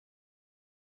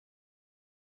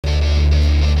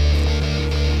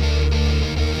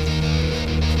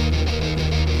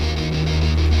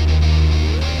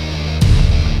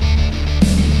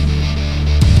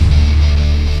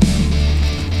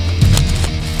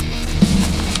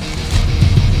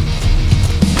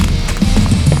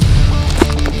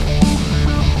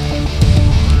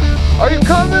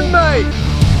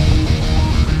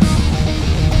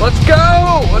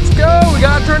let's go. We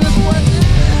gotta turn this way.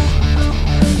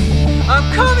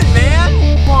 I'm coming, man.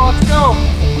 Come on, let's go.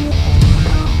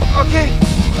 Okay.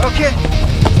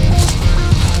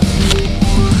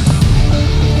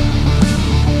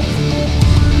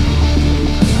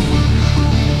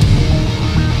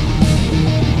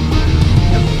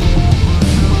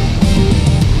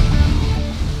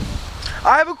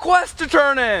 I have a quest to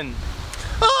turn in.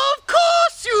 Of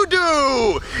course you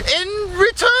do! In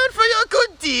return for your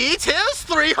good deeds, here's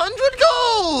 300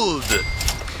 gold!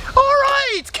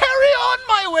 Alright, carry on,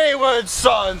 my wayward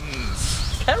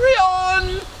sons! Carry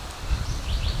on!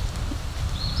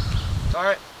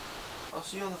 Alright, I'll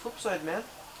see you on the flip side, man.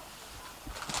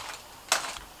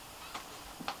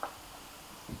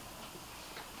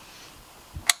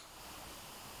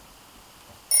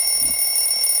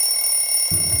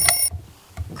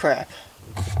 Crap.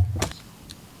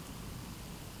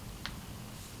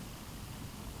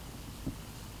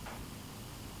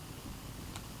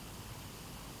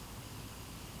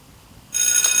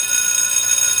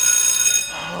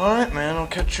 Alright, man, I'll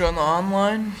catch you on the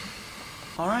online.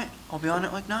 Alright, I'll be on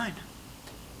at like 9.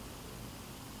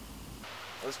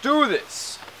 Let's do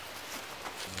this.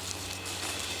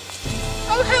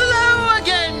 Oh, hello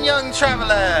again, young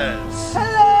travelers!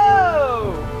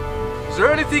 Hello! Is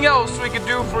there anything else we could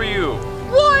do for you?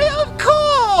 Why, of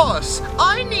course!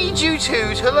 I need you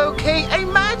two to locate a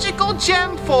magical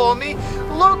gem for me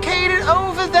located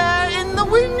over there in the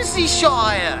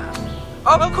Whimsyshire.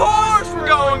 Of course we're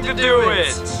going to do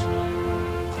it!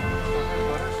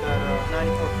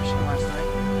 94% last night.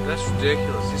 That's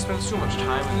ridiculous. He spends so much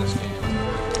time in this game.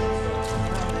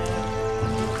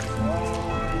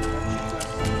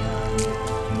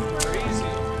 Crazy.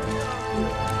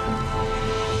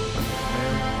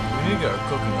 We need to get our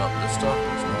cooking up. This stuff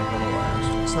is not gonna last.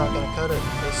 It's not gonna cut it.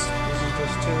 This is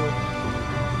just too...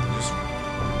 Just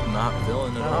not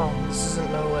filling it up. No, this isn't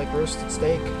no like roasted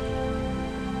steak.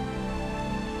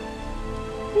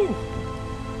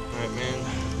 Alright, man.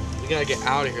 We gotta get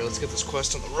out of here. Let's get this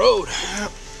quest on the road.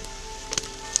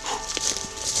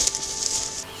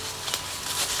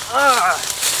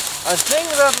 I think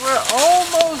that we're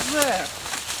almost there.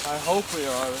 I hope we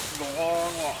are. This is a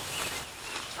long walk.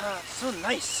 It's so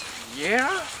nice.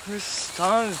 Yeah? This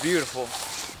sun is beautiful.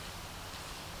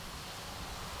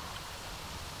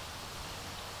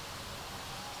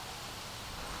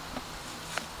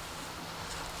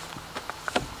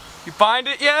 You find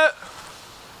it yet?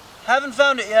 Haven't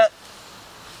found it yet.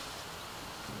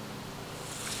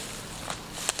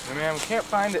 Hey man, we can't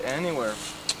find it anywhere.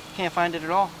 Can't find it at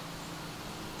all.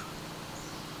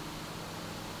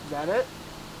 Is that it?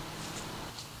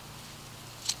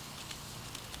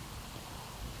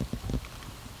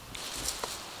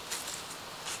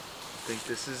 Think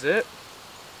this is it?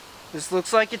 This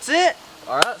looks like it's it.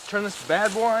 Alright, let's turn this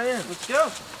bad boy in. Let's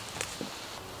go.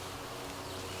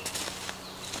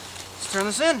 Let's turn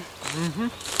this in. Mm-hmm.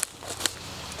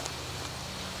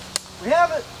 We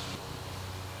have it.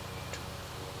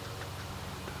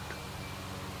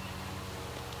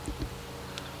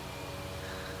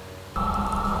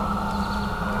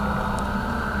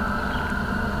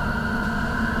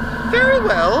 Very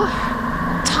well.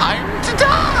 Time to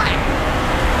die!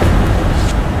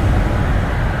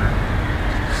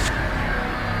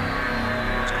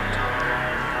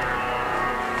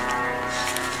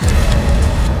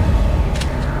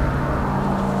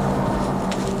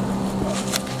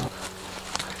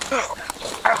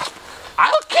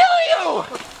 I'll kill you!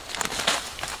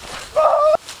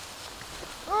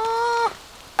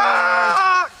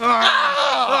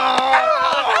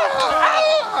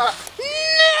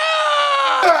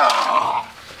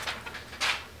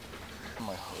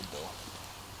 My hood though.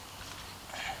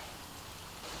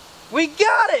 We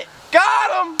got it.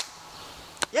 Got him!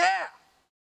 Yeah.